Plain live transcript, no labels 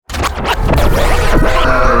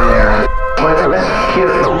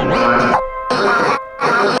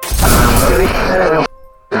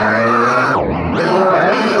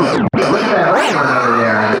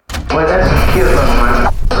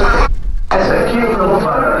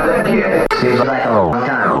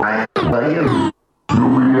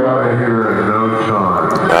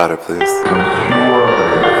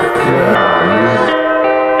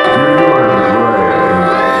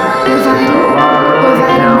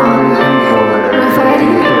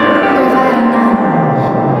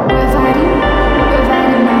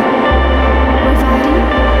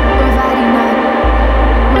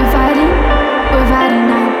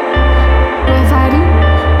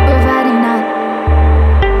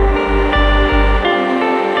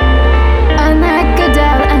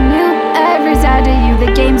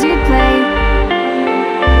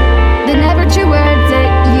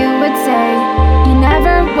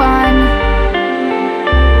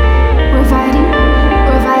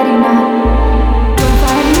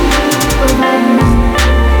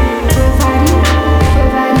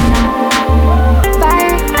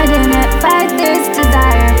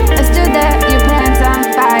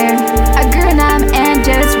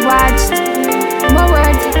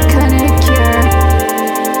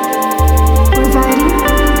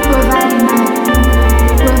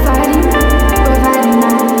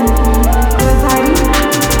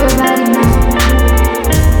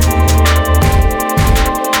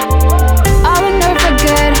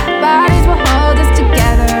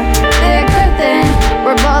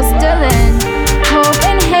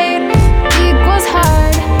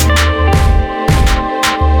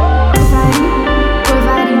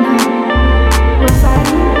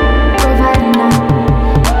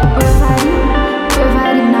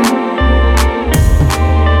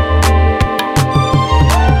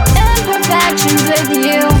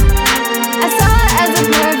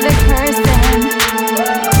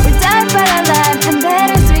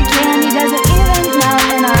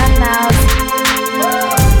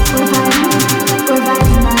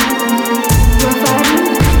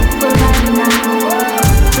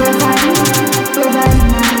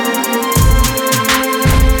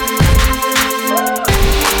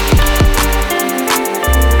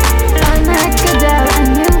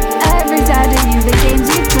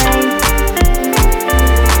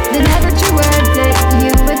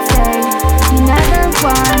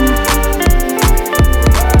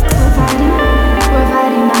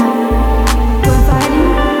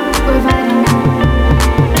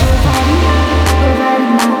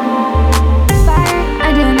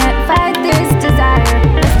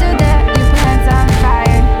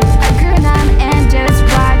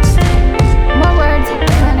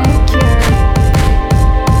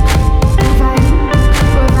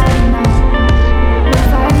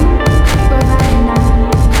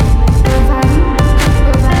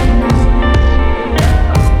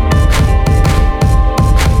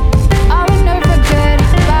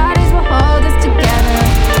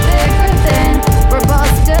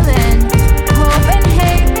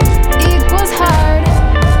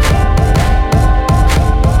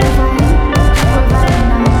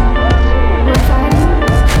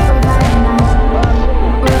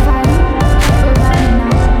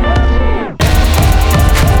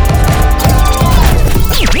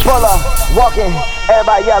Walking,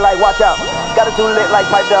 everybody yell like watch out. Got it too lit like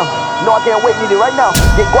pipe down. No, I can't wait, need it right now.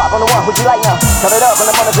 Get guap on the one, what you like now? Turn it up from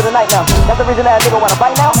the morning to the night now. That's the reason that a nigga wanna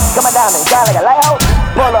fight now. Coming down and shine like a lighthouse.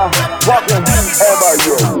 Pull up, walking, everybody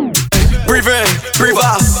yell. Breathe in, breathe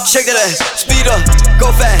out, shake that ass, speed up, go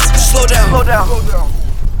fast, slow down.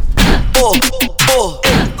 Four,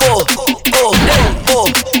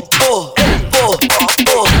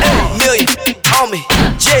 million on me,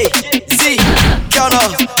 Jay-Z, count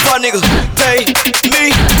up, my nigga, pay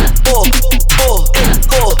me.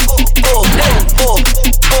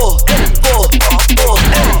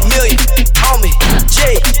 Million on me,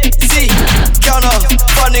 Jay-Z, count up,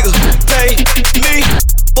 my nigga, pay me.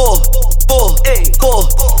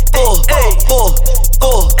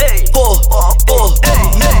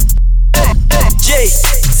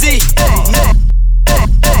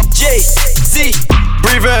 Jay-Z,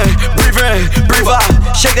 breathe in, breathe out,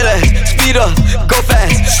 shake that ass, speed up, go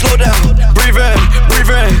fast, slow down. Breathe in,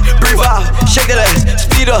 breathe out, shake that ass,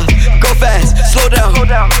 speed up, go fast, slow down.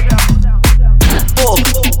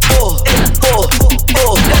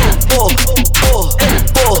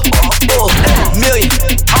 Million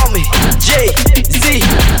on me, Jay-Z,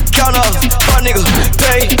 count up, my nigga,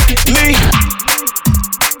 pay me.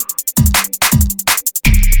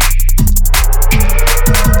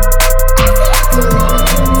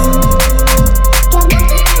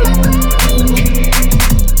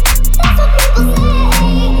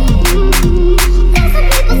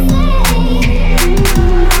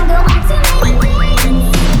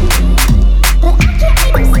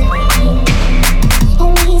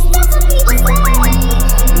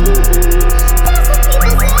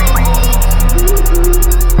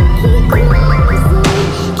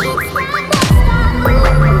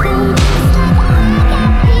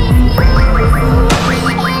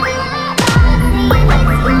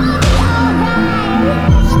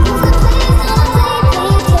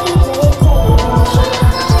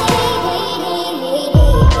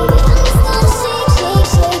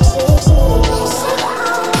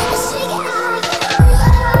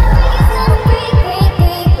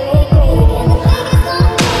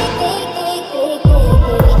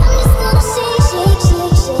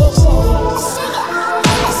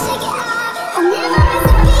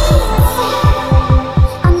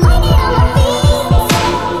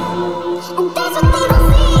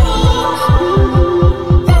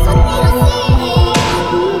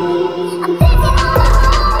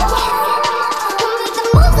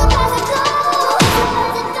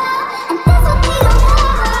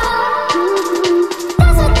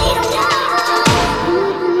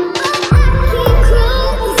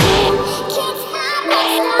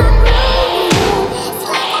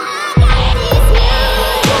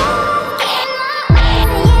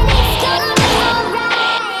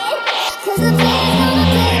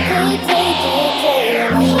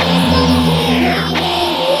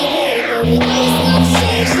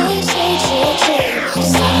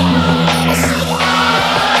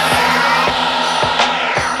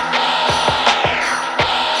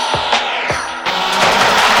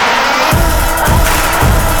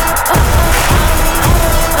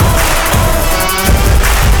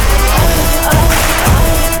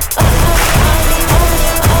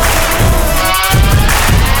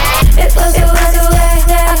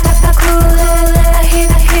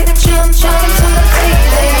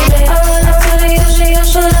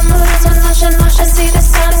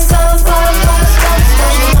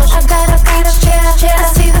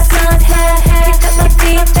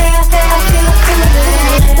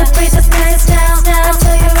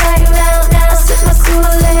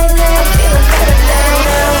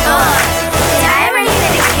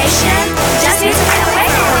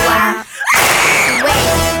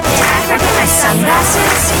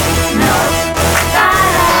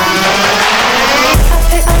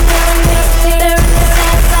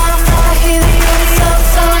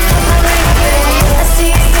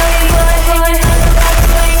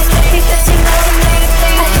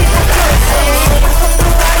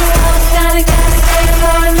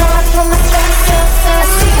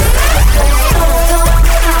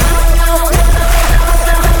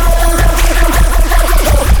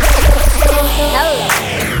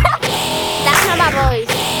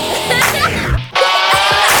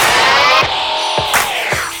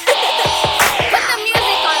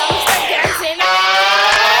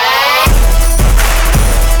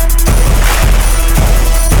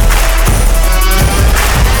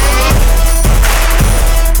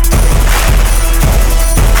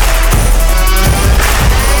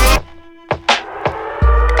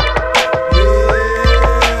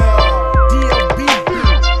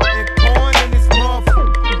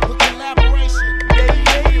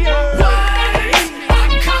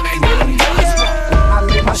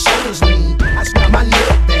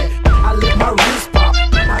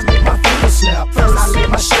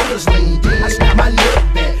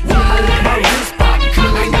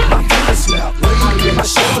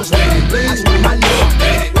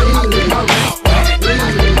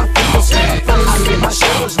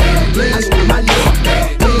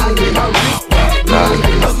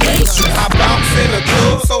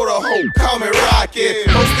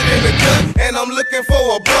 in the cut, and I'm looking for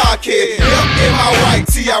a blockhead. Yep, in my white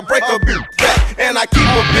tee, I break a big back, and I keep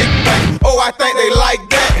a big back. Oh, I think they like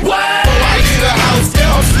that. So I leave the house,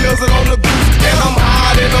 yeah, I'm still on the booth, and I'm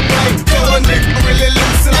hard in the bank. So a nigga really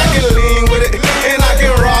loose, and I can lean with it, and I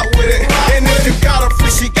can rock with it. And if you got a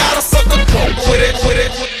free, she got a sucker coat with it, with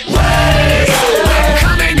it. I'm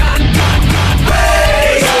coming undone.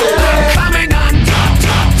 I'm coming undone.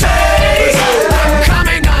 I'm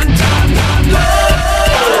coming undone.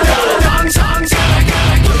 Long songs,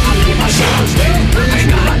 my show's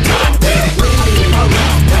coming undone.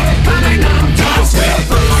 Coming undone.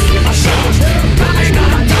 My show's coming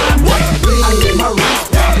undone. I need my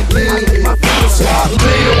wrist, I need my feet.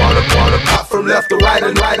 Clean the water pop from left to right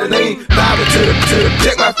and lean. Vibing to the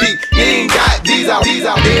check my feet. You ain't got these out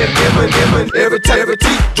there. Every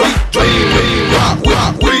teeth, dream, rock,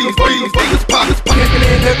 weave, fingers pop. Kicking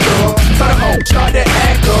in the door, so the hoe start to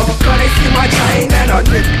act up. Cause they see my chain and a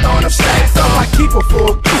nigga on them stacks up. I keep a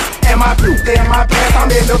full and my boot and my pants.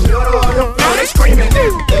 I'm in the middle of the floor, they screaming,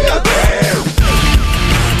 nigga.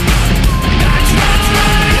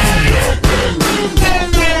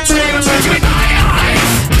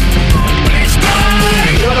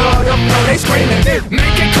 They screaming,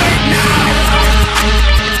 Make it quick now.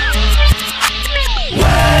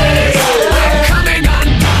 I'm coming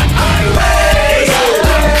undone.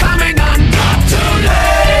 I'm coming undone. Too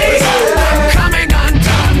late. I'm coming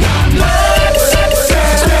undone. So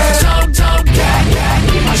my show's coming undone. Coming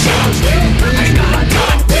undone. My show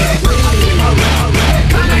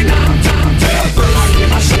coming undone.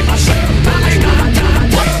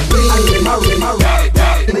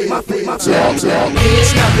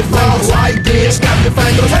 snap your fingers, white bitch, snap your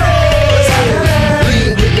fingers.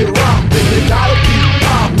 Lean with it, rock with it, gotta keep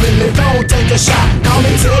pop with it. Don't take a shot, call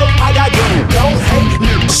me till I got you. Don't hate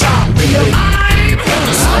me, shot real. I'm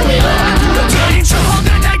the teacher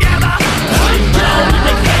holding together.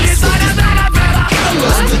 Inside of that umbrella.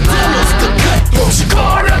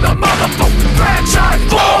 Core of the motherfucking franchise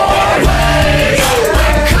boy.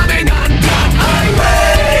 I'm coming undone.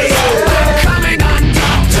 I'm coming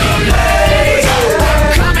undone. Too late. I'm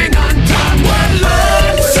coming undone. One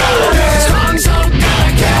love song so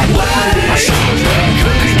delicate. My show's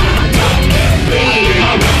coming undone.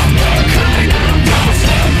 Coming undone.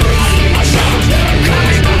 My show's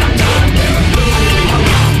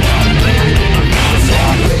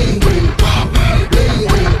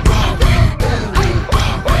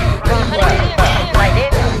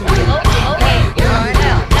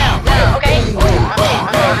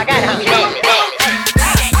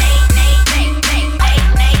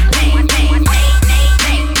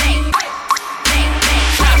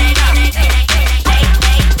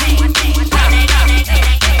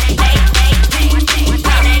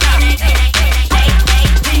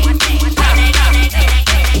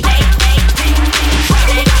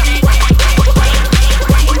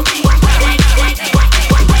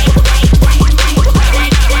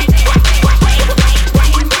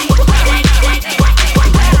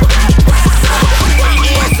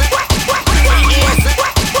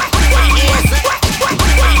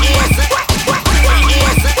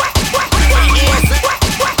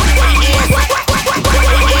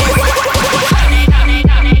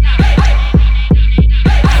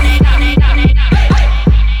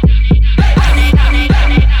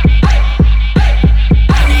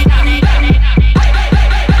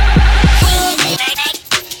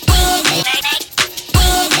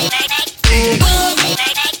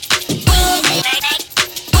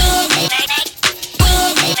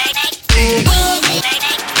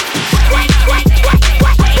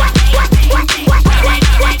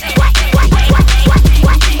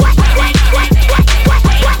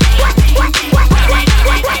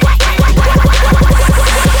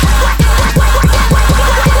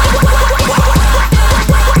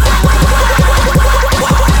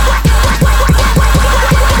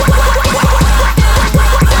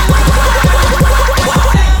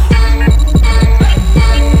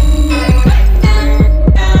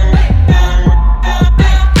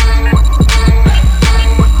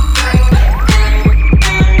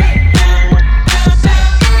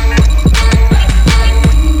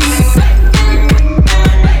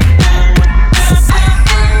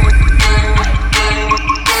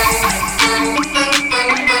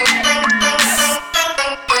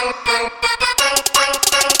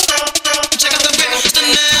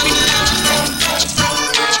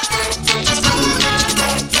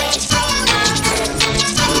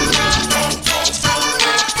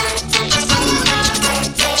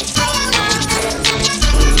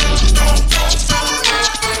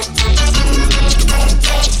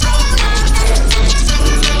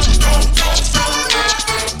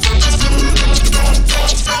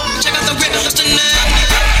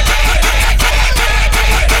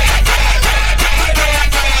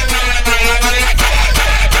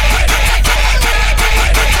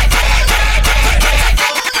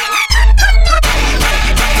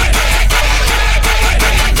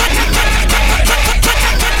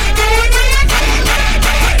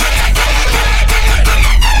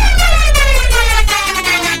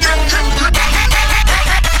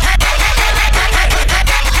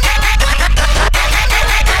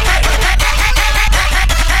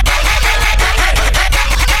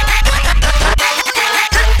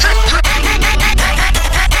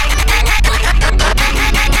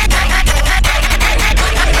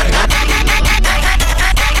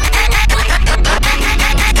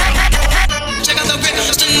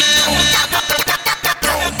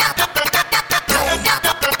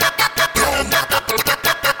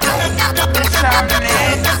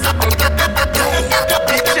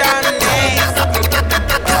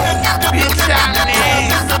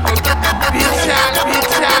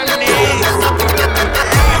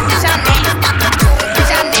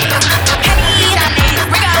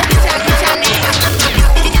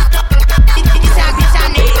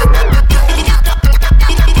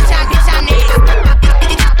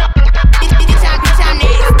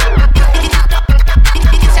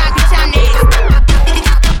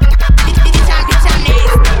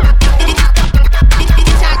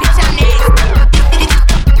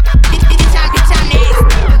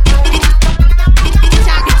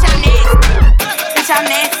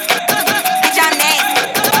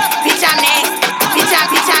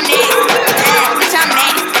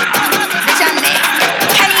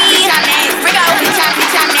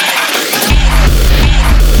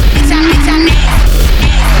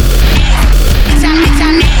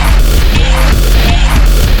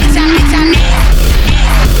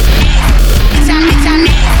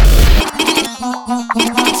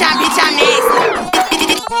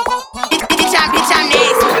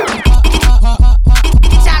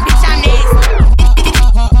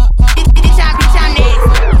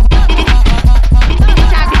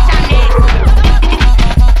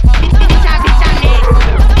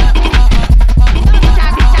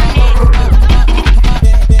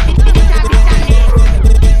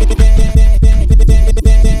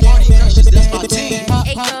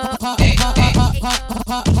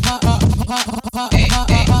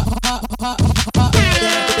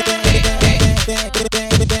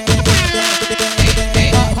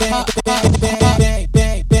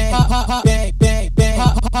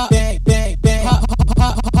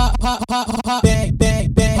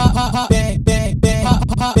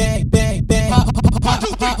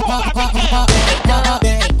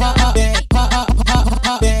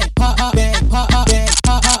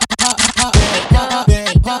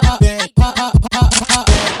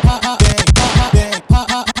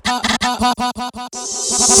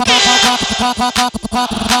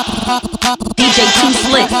DJ Too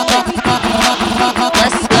Slick.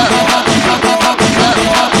 Let's go.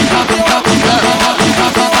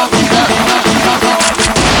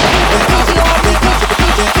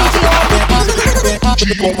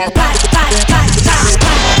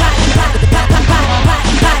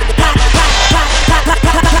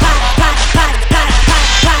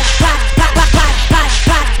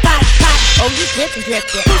 Oh, you drippin',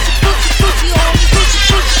 drippin'.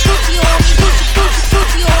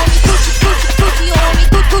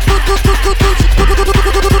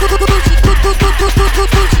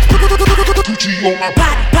 On my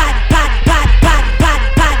body.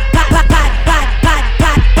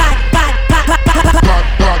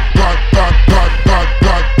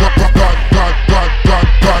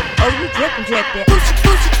 Oh, you drippin', drippin'.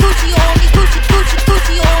 Coochie on me, coochie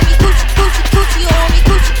on me, coochie on me,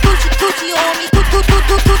 coochie on me,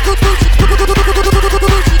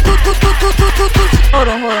 Hold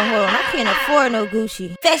on. I can't afford no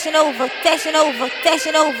Gucci. Fashion over.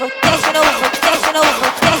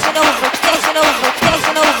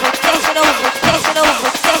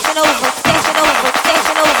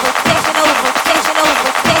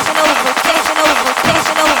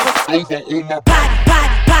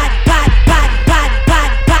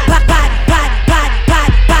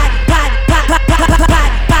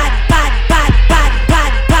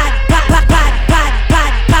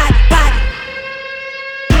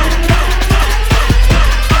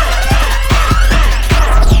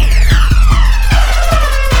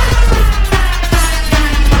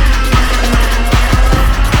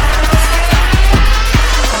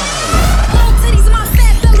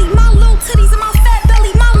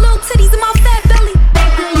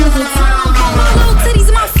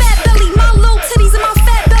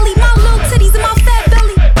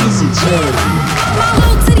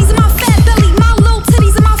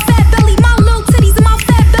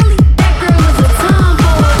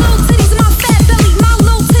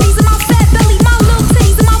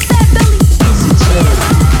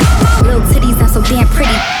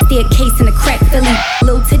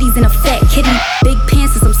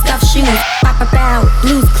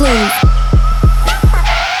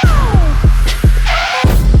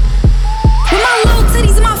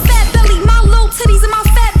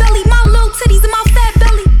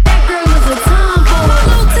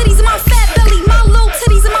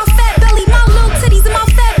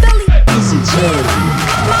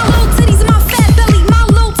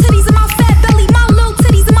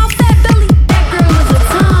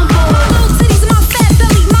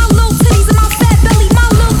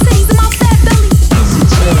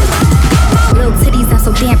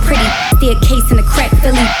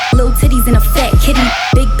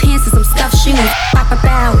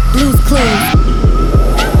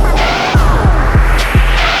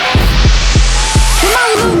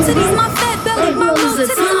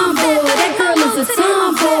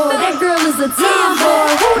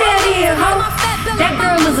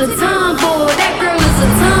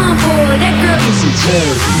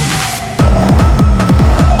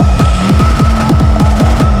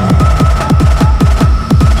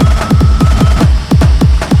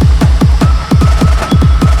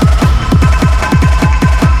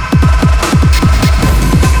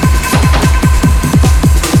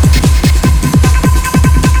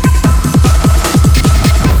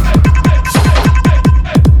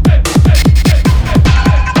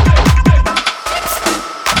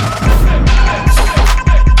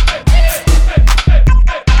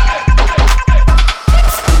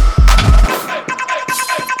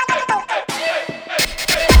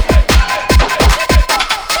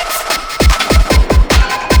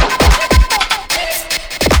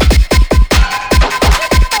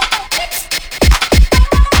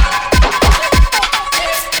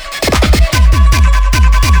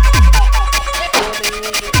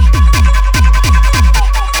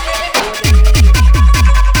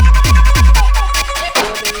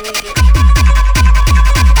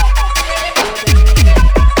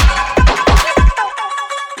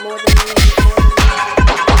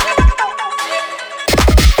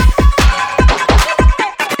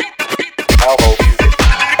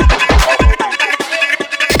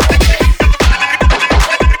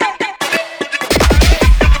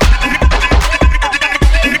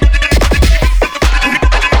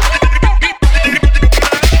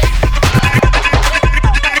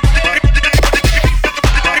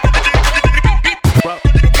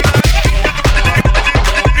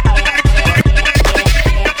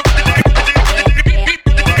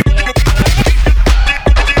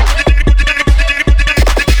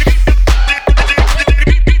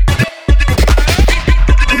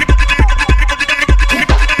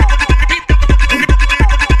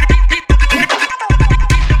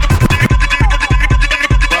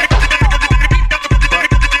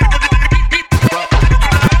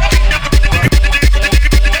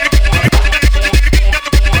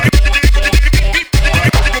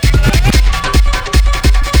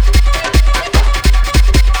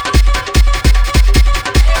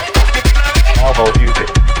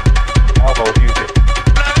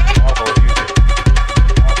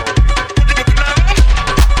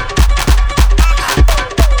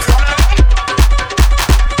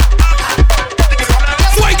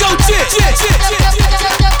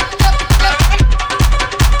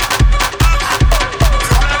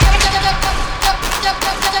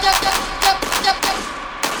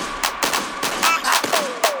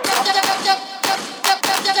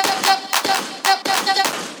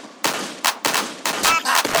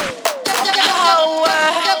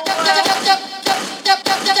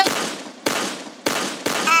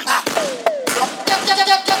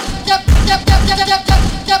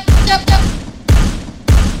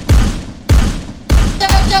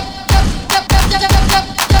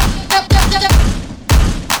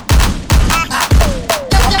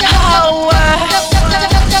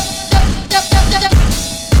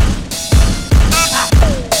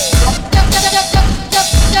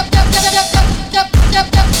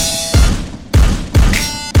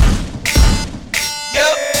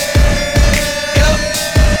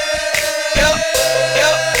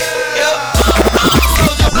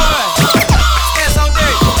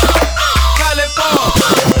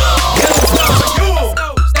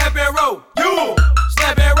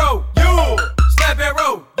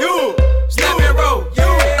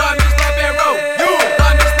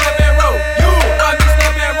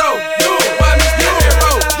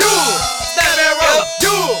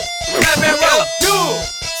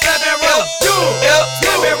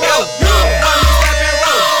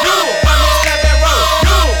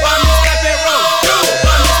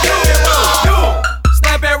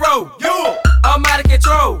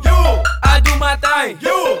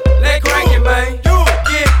 boogie, man.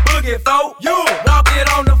 Get boogie, folk. Walk it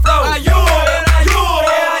on the floor.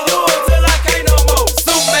 Till I can't no more.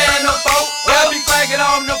 Superman, the folk. I'll be cranking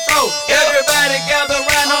on the floor. Everybody gather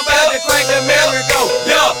around, I'm about to crank the merry-go.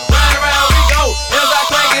 Yeah, round around we go. As I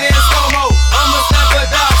crank it in slow-mo. I'm a snapper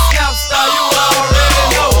dog, snap star, you already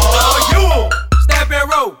know. Oh, you snap and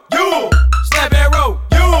roll. You snap and roll.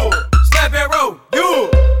 You snap and roll. You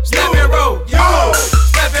snap and roll. You snap and roll. You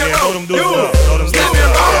snap and roll. You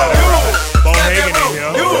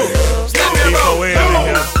snap and roll. You snap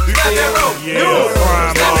and roll. You snap and roll. You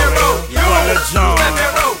snap and roll. You snap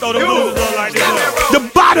and roll. Throw them moves up like this. The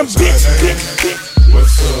bottom bitch.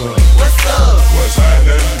 What's up? What's up? What's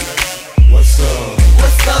happening? What's up?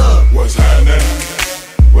 What's up? What's happening?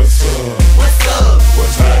 What's up? What's up?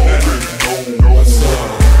 What's happening? What's up?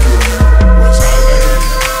 What's happening?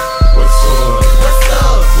 What's up? What's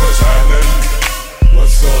up? What's happening?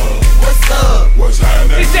 What's up? What's up? What's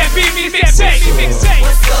happening? It's that beat me, it's that bass.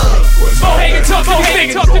 What's up? What's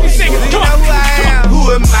Bohagan, talk to these niggas. You know who I am? Who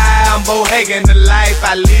am I? I'm Bohagan, the life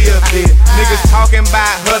I live it. Niggas talking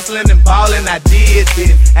about hustling and balling, I did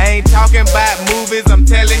this. I ain't talking about movies, I'm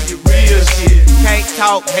telling you real shit. Can't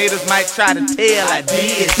talk, haters might try to tell I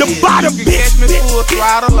did The this. bottom You can bitch. catch me full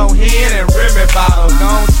throttle on hen and Remy bottles.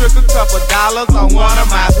 Gon' trick a couple dollars on one of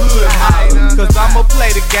my hood models. Cause I'ma play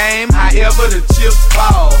the game however the chips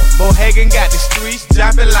fall. Bohagan got the streets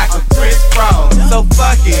jumping like a Chris Cross. So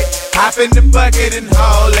fuck it, hop in the bucket and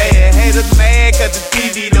haul ass. Haters mad cause the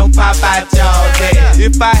TV don't pop out y'all dad.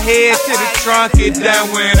 If I head to the trunk, it done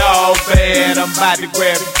went all bad. I'm about to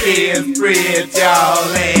grab the kids, spread y'all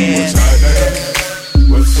ass.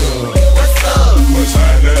 What's up? What's up? What's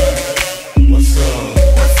happening? What's up?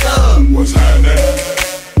 What's up? What's happening?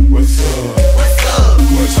 What's up? What's up?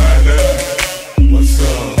 What's happening? What's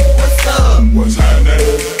up? What's up? What's happening?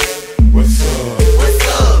 What's up? What's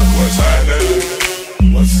up? What's happening?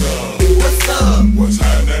 What's up? What's up? What's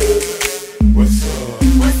happening? What's up?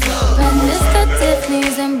 What's up? Mr.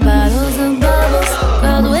 Tiffany's and bottles of bubbles.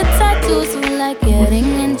 Girls with tattoos who like getting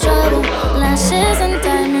in trouble. Lashes and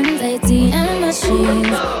diamonds, ATM machines.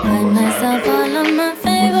 Buy myself all of my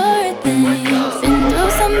favorite things. Been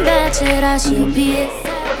through some bad shit, I should be a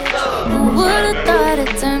savage. Who would've thought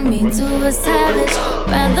it turned me to a savage?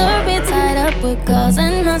 Rather be tied up with calls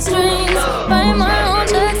and not strings. Write my own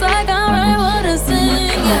checks like I write what I sing.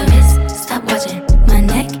 Yeah, miss, stop watching. My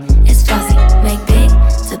neck is flossy. Make big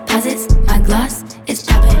deposits. My gloss is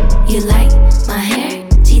popping. You like my hair?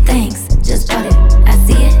 Gee, thanks. Just bought it. I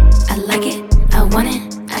see it. I like it. I want it.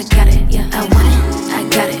 I got it. Yeah, I want it. I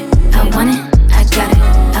got it. I want it. I got it.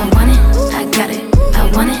 I want it. I got it.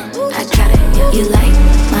 I want it. I got it. Yeah, you like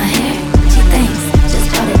my hair? Gee, thanks. Just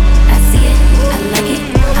bought it. I see it. I like it.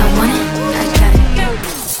 I want it. I got it.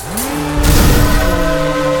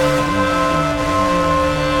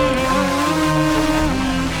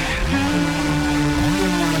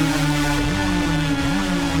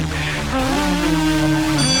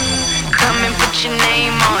 Come and put your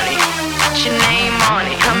name on it. Put your name on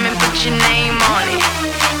it. Come and put your name on it.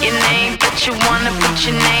 Your name, but you wanna put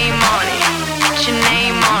your name on it. Put your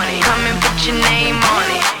name on it. Come and put your name on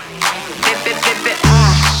it.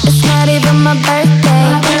 It's not even my birthday,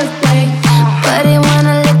 but they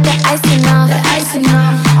wanna lick the icing off.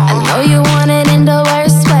 I know you want it in the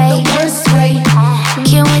worst way.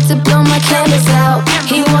 Can't wait to blow my candles out.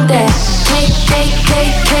 He want that cake, cake,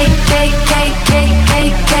 cake, cake, cake, cake, cake,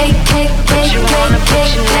 cake, cake, cake, cake,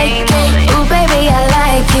 cake, cake, cake. Ooh, baby, I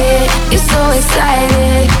like it. You're so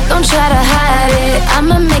excited. Don't try to hide it.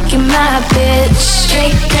 I'ma make you my bitch.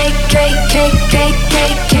 Cake, cake, cake, cake, cake,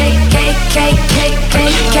 cake, cake, cake, cake, cake,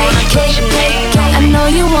 cake, cake, cake, cake. I know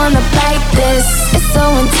you wanna bite this. It's so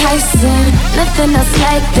enticing. Nothing else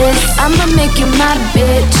like this. I'ma make you my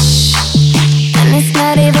bitch. And it's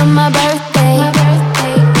not even my birthday.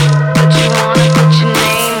 But you wanna put your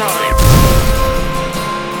name on it.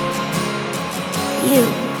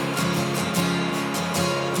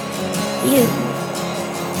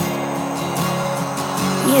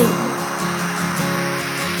 You.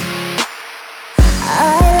 I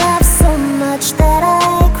laughed so much that I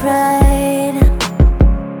cried.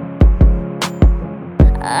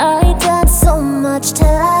 I danced so much till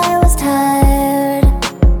I was tired.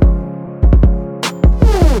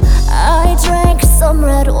 I drank some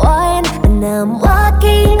red wine and now I'm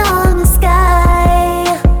walking on the sky.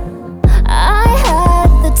 I had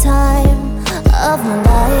the time of my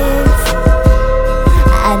life,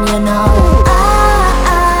 and you know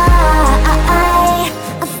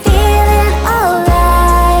I'm feeling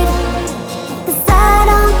alright, 'cause I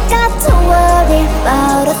don't got to worry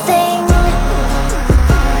about a thing.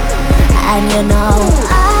 And you know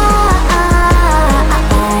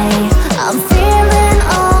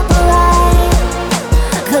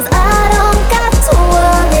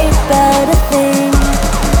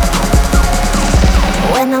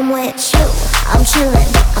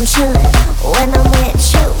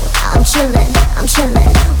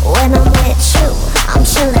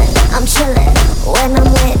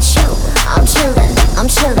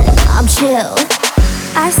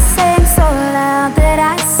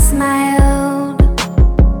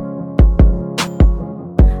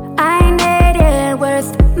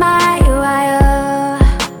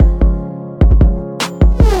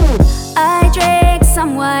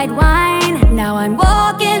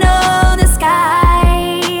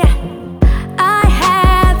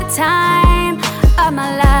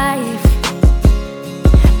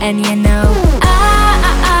And you know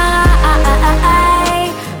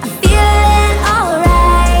I'm feeling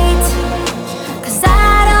alright, 'cause I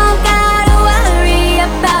don't gotta worry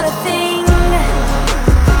about a thing.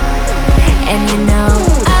 And you know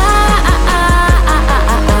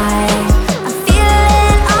I'm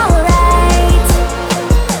feeling alright,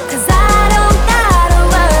 'cause I don't gotta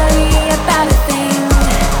worry about a thing.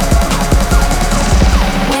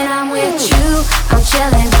 When I'm with you, I'm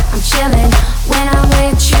chillin', I'm chillin'. When I'm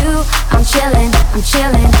with you, I'm chillin', I'm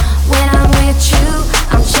chillin'. When I'm with you,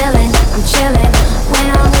 I'm chillin', I'm chillin'. When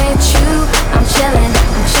I'm with you, I'm chillin',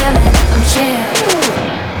 I'm chillin', I'm chillin'.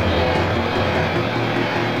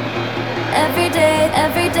 Every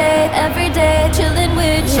day, chillin'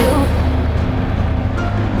 with you.